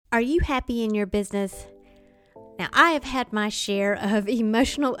Are you happy in your business? Now, I have had my share of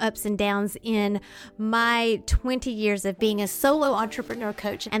emotional ups and downs in my 20 years of being a solo entrepreneur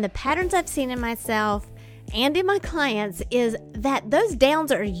coach, and the patterns I've seen in myself and in my clients is that those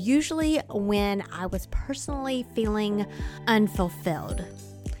downs are usually when I was personally feeling unfulfilled.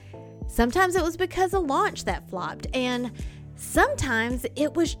 Sometimes it was because of launch that flopped, and sometimes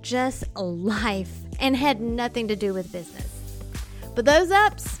it was just life and had nothing to do with business. But those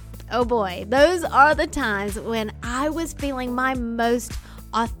ups, oh boy, those are the times when I was feeling my most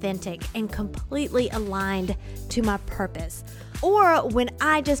authentic and completely aligned to my purpose, or when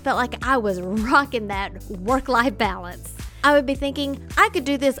I just felt like I was rocking that work-life balance. I would be thinking I could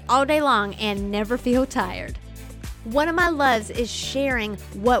do this all day long and never feel tired. One of my loves is sharing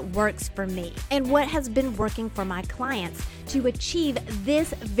what works for me and what has been working for my clients to achieve this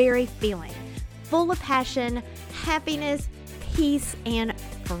very feeling, full of passion, happiness, peace, and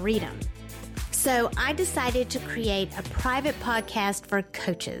freedom. So I decided to create a private podcast for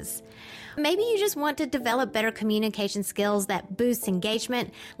coaches. Maybe you just want to develop better communication skills that boosts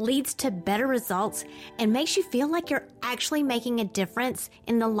engagement, leads to better results, and makes you feel like you're actually making a difference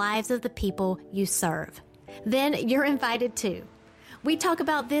in the lives of the people you serve. Then you're invited too. We talk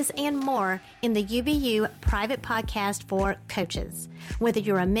about this and more in the UBU private podcast for coaches. Whether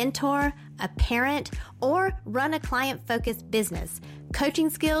you're a mentor, a parent, or run a client-focused business, coaching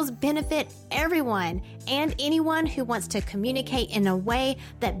skills benefit everyone and anyone who wants to communicate in a way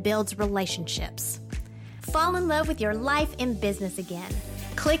that builds relationships. Fall in love with your life and business again.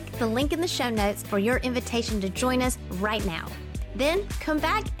 Click the link in the show notes for your invitation to join us right now. Then come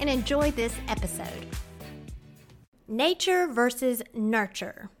back and enjoy this episode. Nature versus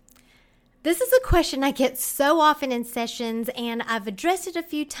nurture. This is a question I get so often in sessions, and I've addressed it a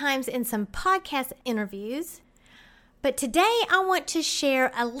few times in some podcast interviews. But today I want to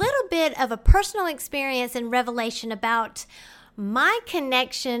share a little bit of a personal experience and revelation about my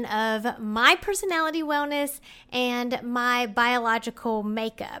connection of my personality wellness and my biological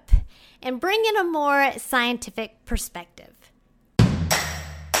makeup, and bring in a more scientific perspective.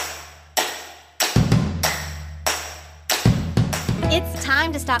 It's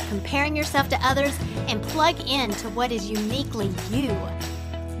time to stop comparing yourself to others and plug in to what is uniquely you.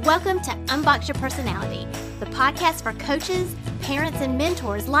 Welcome to Unbox Your Personality, the podcast for coaches, parents, and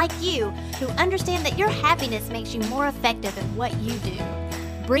mentors like you who understand that your happiness makes you more effective at what you do,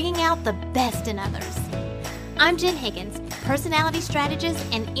 bringing out the best in others. I'm Jen Higgins, personality strategist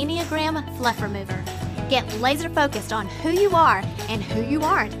and Enneagram fluff remover. Get laser focused on who you are and who you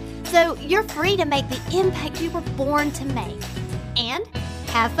aren't, so you're free to make the impact you were born to make. And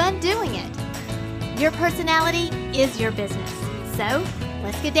have fun doing it. Your personality is your business. So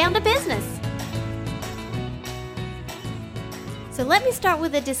let's get down to business. So let me start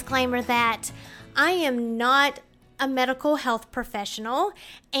with a disclaimer that I am not a medical health professional,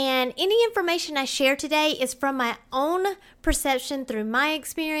 and any information I share today is from my own perception through my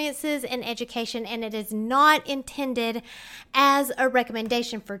experiences and education, and it is not intended as a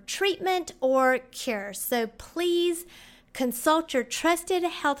recommendation for treatment or cure. So please consult your trusted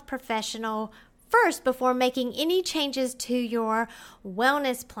health professional first before making any changes to your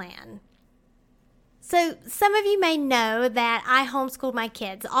wellness plan. So some of you may know that I homeschooled my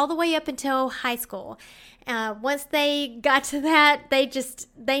kids all the way up until high school. Once they got to that,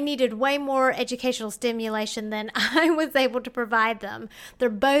 they needed way more educational stimulation than I was able to provide them. They're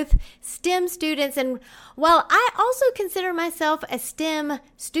both STEM students, and while I also consider myself a STEM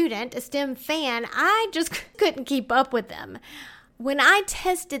student, a STEM fan, I just couldn't keep up with them. When I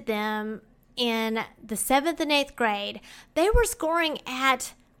tested them in the 7th and 8th grade, they were scoring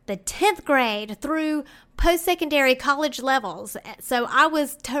at the 10th grade through post-secondary college levels. So I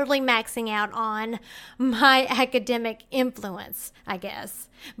was totally maxing out on my academic influence, I guess.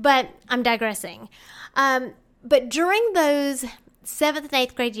 But I'm digressing. But during those 7th and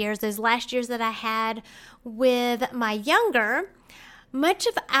 8th grade years, those last years that I had with my younger, much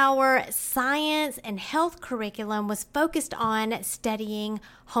of our science and health curriculum was focused on studying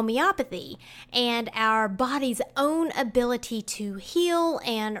homeopathy and our body's own ability to heal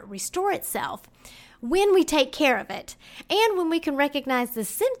and restore itself when we take care of it, and when we can recognize the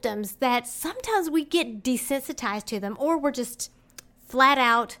symptoms that sometimes we get desensitized to them, or we're just flat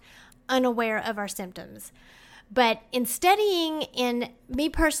out unaware of our symptoms. But in studying, in me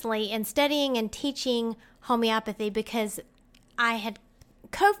personally, in studying and teaching homeopathy, because I had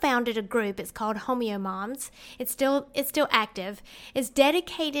co-founded a group, it's called Homeo Moms. It's still active. It's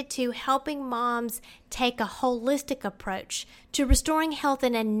dedicated to helping moms take a holistic approach to restoring health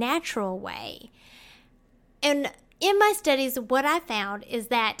in a natural way. And in my studies, what I found is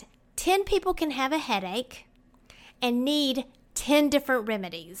that 10 people can have a headache and need 10 different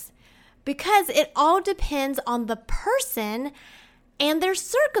remedies because it all depends on the person and their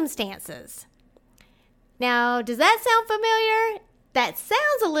circumstances. Now, does that sound familiar? That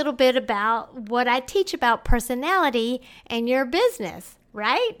sounds a little bit about what I teach about personality and your business,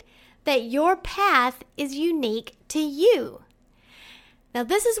 right? That your path is unique to you. Now,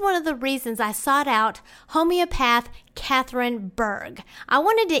 this is one of the reasons I sought out homeopath Catherine Berg. I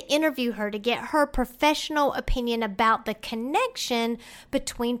wanted to interview her to get her professional opinion about the connection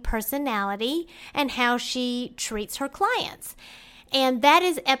between personality and how she treats her clients. And that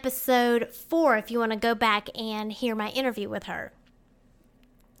is episode 4 if you want to go back and hear my interview with her.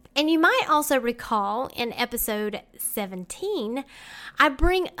 And you might also recall in episode 17, I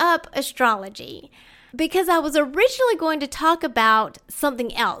bring up astrology because I was originally going to talk about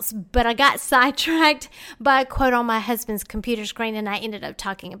something else, but I got sidetracked by a quote on my husband's computer screen, and I ended up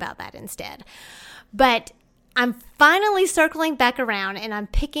talking about that instead. But I'm finally circling back around, and I'm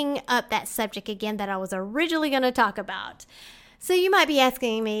picking up that subject again that I was originally going to talk about. So you might be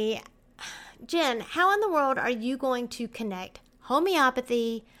asking me, Jen, how in the world are you going to connect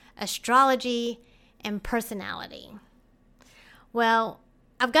homeopathy, astrology, and personality? Well,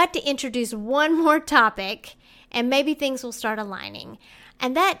 I've got to introduce one more topic, and maybe things will start aligning.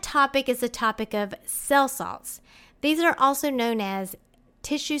 And that topic is the topic of cell salts. These are also known as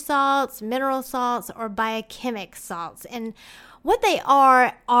tissue salts, mineral salts, or biochemic salts. And what they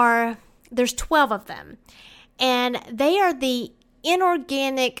are there's 12 of them. And they are the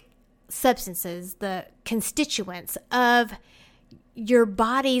inorganic substances, the constituents of your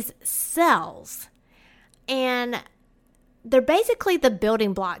body's cells. And they're basically the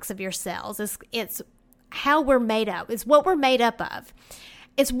building blocks of your cells. It's how we're made up. It's what we're made up of.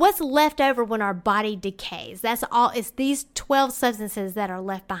 It's what's left over when our body decays. That's all. It's these 12 substances that are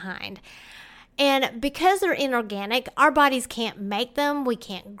left behind. And because they're inorganic, our bodies can't make them. We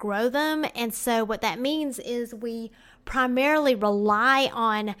can't grow them. And so what that means is we primarily rely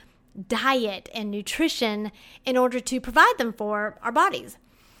on diet and nutrition in order to provide them for our bodies.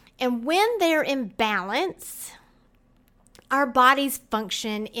 And when they're in balance, our bodies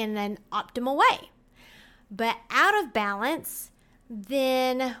function in an optimal way. But out of balance,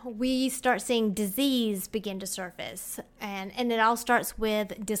 then we start seeing disease begin to surface. And it all starts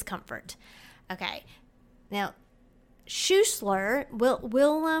with discomfort. Okay. Now, Schussler,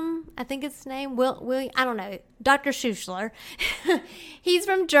 Willem, I think it's his name, William, I don't know, Dr. Schussler, he's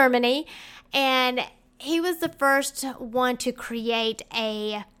from Germany, and he was the first one to create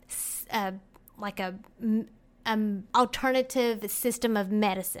a alternative system of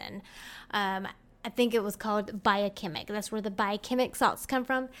medicine. I think it was called biochemic. That's where the biochemic salts come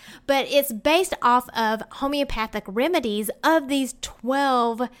from. But it's based off of homeopathic remedies of these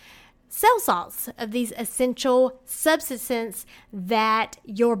 12 cell salts, of these essential substances that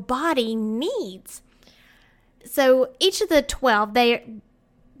your body needs. So each of the 12, they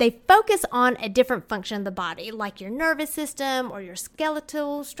focus on a different function of the body, like your nervous system or your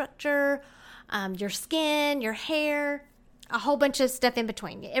skeletal structure, your skin, your hair, a whole bunch of stuff in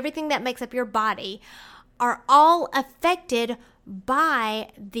between. Everything that makes up your body are all affected by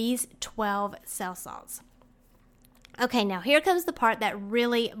these 12 cell salts. Okay, now here comes the part that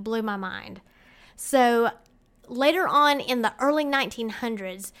really blew my mind. So later on in the early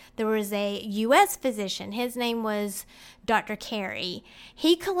 1900s, there was a U.S. physician. His name was Dr. Carey.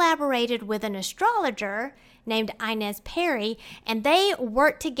 He collaborated with an astrologer named Inez Perry, and they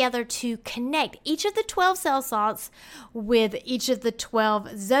worked together to connect each of the 12 cell salts with each of the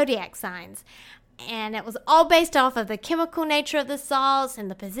 12 zodiac signs. And it was all based off of the chemical nature of the salts and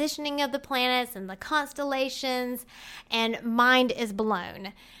the positioning of the planets and the constellations, and mind is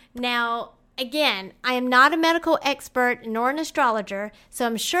blown. Now, again, I am not a medical expert nor an astrologer, so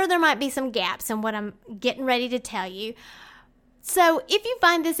I'm sure there might be some gaps in what I'm getting ready to tell you. So if you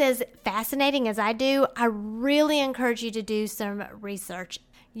find this as fascinating as I do, I really encourage you to do some research.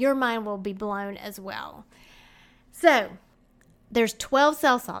 Your mind will be blown as well. So there's 12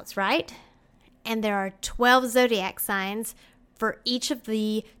 cell salts, right? And there are 12 zodiac signs for each of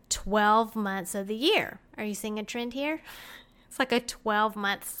the 12 months of the year. Are you seeing a trend here? It's like a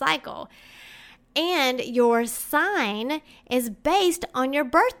 12-month cycle. And your sign is based on your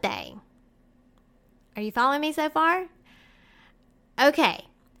birthday. Are you following me so far? Okay.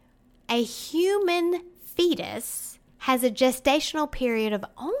 A human fetus has a gestational period of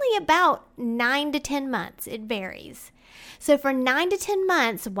only about 9 to 10 months. It varies. So for 9 to 10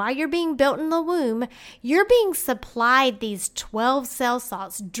 months, while you're being built in the womb, you're being supplied these 12 cell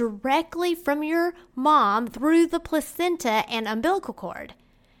salts directly from your mom through the placenta and umbilical cord.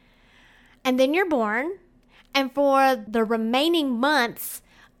 And then you're born, and for the remaining months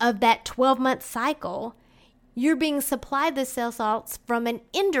of that 12-month cycle, you're being supplied the cell salts from an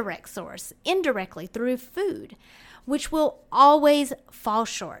indirect source, indirectly through food, which will always fall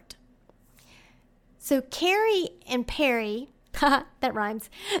short. So Carey and Perry, that rhymes,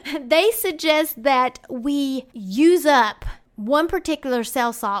 they suggest that we use up one particular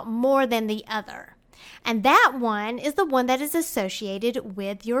cell salt more than the other. And that one is the one that is associated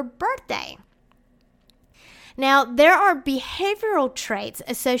with your birthday. Now, there are behavioral traits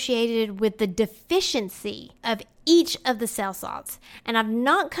associated with the deficiency of each of the cell salts. And I've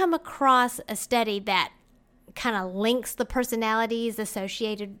not come across a study that kind of links the personalities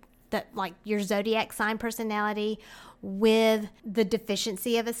associated, that like your zodiac sign personality, with the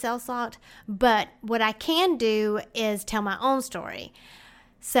deficiency of a cell salt. But what I can do is tell my own story.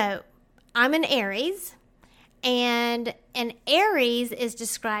 So I'm an Aries, and an Aries is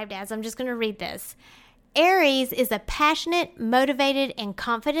described as, I'm just going to read this. Aries is a passionate, motivated, and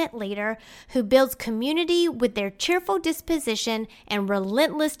confident leader who builds community with their cheerful disposition and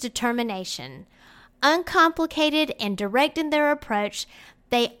relentless determination. Uncomplicated and direct in their approach,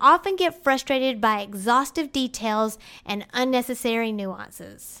 they often get frustrated by exhaustive details and unnecessary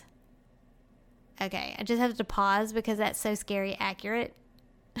nuances. Okay, I just have to pause because that's so scary accurate.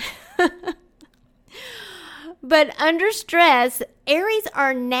 But under stress, Aries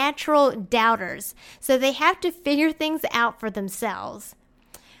are natural doubters, so they have to figure things out for themselves.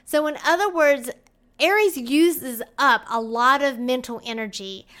 So in other words, Aries uses up a lot of mental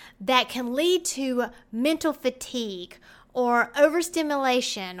energy that can lead to mental fatigue or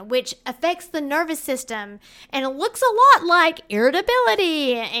overstimulation, which affects the nervous system, and it looks a lot like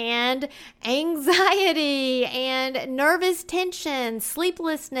irritability and anxiety and nervous tension,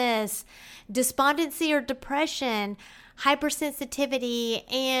 sleeplessness, despondency or depression, hypersensitivity,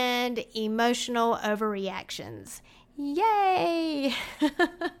 and emotional overreactions. Yay!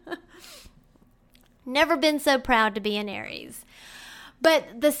 Never been so proud to be an Aries.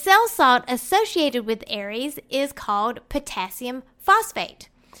 But the cell salt associated with Aries is called potassium phosphate,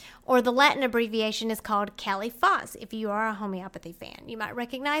 or the Latin abbreviation is called Cali-Phos. If you are a homeopathy fan, you might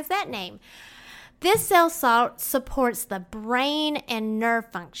recognize that name. This cell salt supports the brain and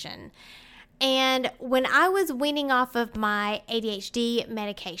nerve function. And when I was weaning off of my ADHD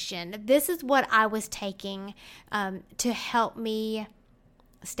medication, this is what I was taking to help me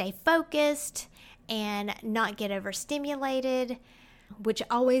stay focused and not get overstimulated, which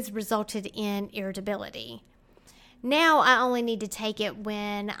always resulted in irritability. Now I only need to take it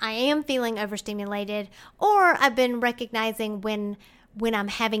when I am feeling overstimulated, or I've been recognizing when I'm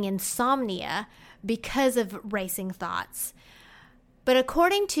having insomnia because of racing thoughts. But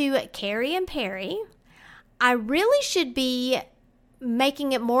according to Carey and Perry, I really should be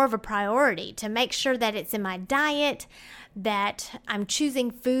making it more of a priority to make sure that it's in my diet, that I'm choosing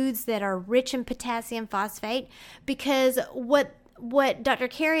foods that are rich in potassium phosphate, because what Dr.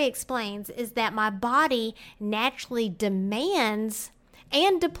 Carey explains is that my body naturally demands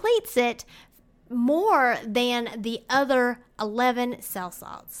and depletes it more than the other 11 cell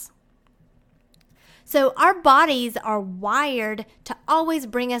salts. So our bodies are wired to always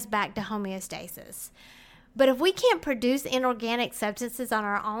bring us back to homeostasis. But if we can't produce inorganic substances on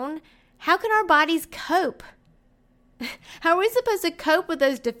our own, how can our bodies cope? How are we supposed to cope with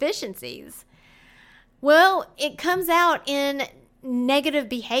those deficiencies? Well, it comes out in negative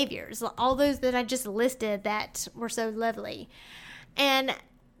behaviors, all those that I just listed that were so lovely. And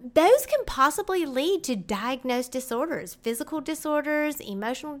those can possibly lead to diagnosed disorders, physical disorders,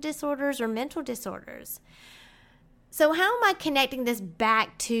 emotional disorders, or mental disorders. So how am I connecting this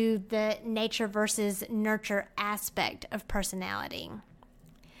back to the nature versus nurture aspect of personality?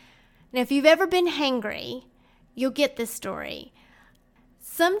 Now, if you've ever been hangry, you'll get this story.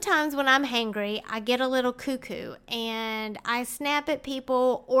 Sometimes when I'm hangry, I get a little cuckoo and I snap at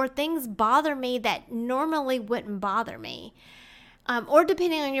people, or things bother me that normally wouldn't bother me. Or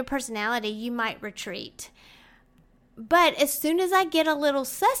depending on your personality, you might retreat. But as soon as I get a little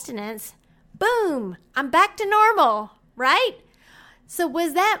sustenance, boom, I'm back to normal, right? So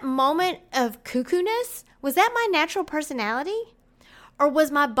was that moment of cuckoo-ness, was that my natural personality? Or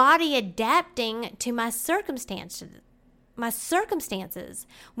was my body adapting to my circumstances,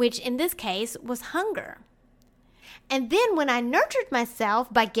 which in this case was hunger? And then when I nurtured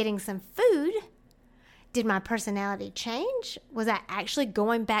myself by getting some food, Did my personality change? Was I actually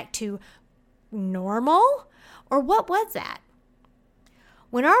going back to normal? Or what was that?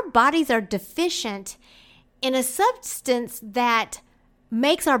 When our bodies are deficient in a substance that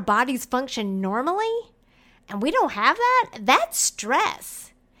makes our bodies function normally, and we don't have that, that's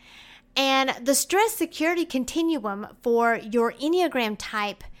stress. And the stress security continuum for your Enneagram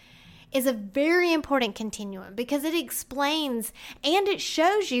type is a very important continuum because it explains and it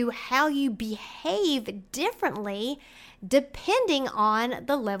shows you how you behave differently depending on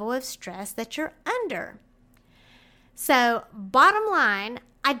the level of stress that you're under. So, bottom line,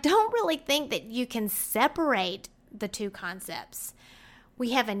 I don't really think that you can separate the two concepts.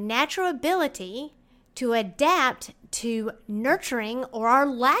 We have a natural ability to adapt to nurturing or our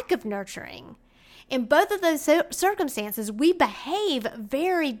lack of nurturing. In both of those circumstances, we behave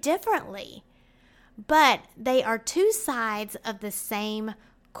very differently, but they are two sides of the same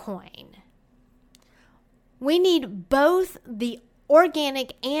coin. We need both the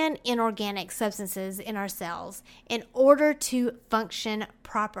organic and inorganic substances in our cells in order to function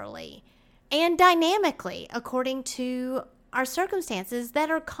properly and dynamically according to our circumstances that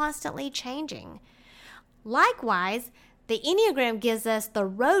are constantly changing. Likewise, the Enneagram gives us the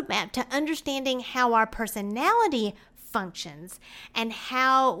roadmap to understanding how our personality functions and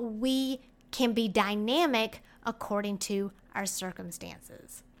how we can be dynamic according to our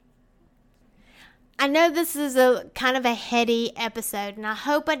circumstances. I know this is a kind of a heady episode, and I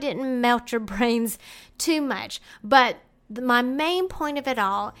hope I didn't melt your brains too much, but my main point of it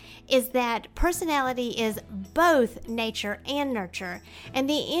all is that personality is both nature and nurture, and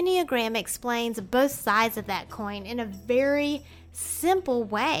the Enneagram explains both sides of that coin in a very simple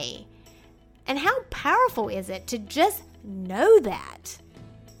way. And how powerful is it to just know that?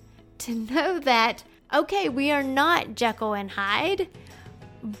 To know that, okay, we are not Jekyll and Hyde,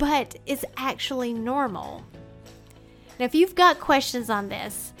 but it's actually normal. Now, if you've got questions on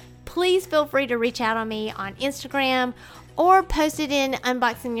this, please feel free to reach out on me on Instagram or post it in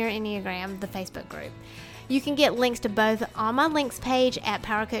Unboxing Your Enneagram, the Facebook group. You can get links to both on my links page at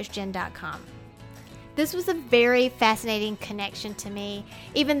powercoachjen.com. This was a very fascinating connection to me,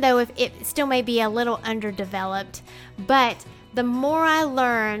 even though it still may be a little underdeveloped, but the more I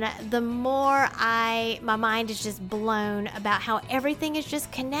learn, the more my mind is just blown about how everything is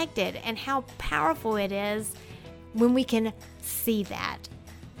just connected and how powerful it is when we can see that.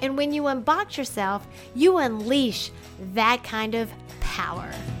 And when you unbox yourself, you unleash that kind of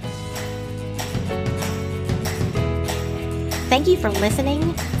power. Thank you for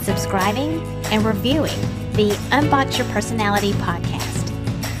listening, subscribing, and reviewing the Unbox Your Personality podcast.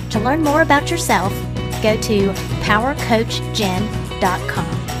 To learn more about yourself, go to powercoachjen.com.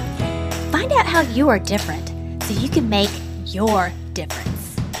 Find out how you are different so you can make your difference.